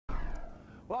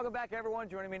Welcome back, everyone.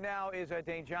 Joining me now is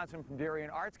Dane Johnson from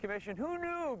Burien Arts Commission. Who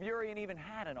knew Burien even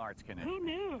had an arts commission? Who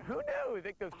knew? Who knew? I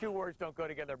think those two words don't go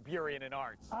together, Burien and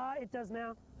arts. It does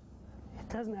now. It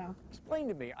does now. Explain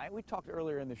to me, we talked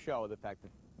earlier in the show the fact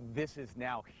that this is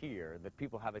now here, that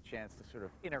people have a chance to sort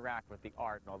of interact with the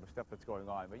art and all the stuff that's going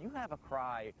on. But you have a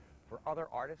cry for other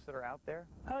artists that are out there?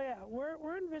 Oh yeah,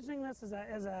 we're envisioning this as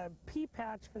a pea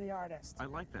patch for the artist. I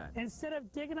like that. Instead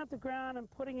of digging up the ground and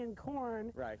putting in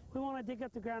corn, right, we want to dig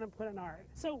up the ground and put in art.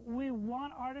 So we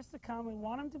want artists to come, we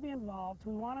want them to be involved,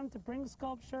 we want them to bring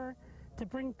sculpture, to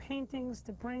bring paintings,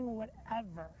 to bring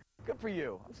whatever. Good for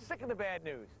you. I'm sick of the bad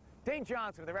news. Dane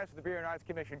Johnson and the rest of the Burien Arts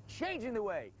Commission changing the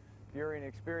way Burien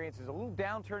experiences a little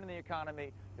downturn in the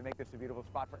economy to make this a beautiful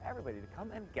spot for everybody to come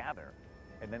and gather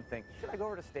and then think, should I go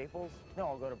over to Staples? No,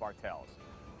 I'll go to Bartell's.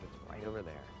 It's right over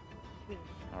there.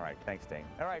 All right, thanks, Dane.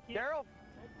 All right, Daryl?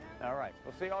 All right,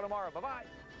 we'll see you all tomorrow. Bye-bye.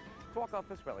 Let's walk off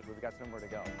this way like we've got somewhere to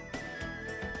go.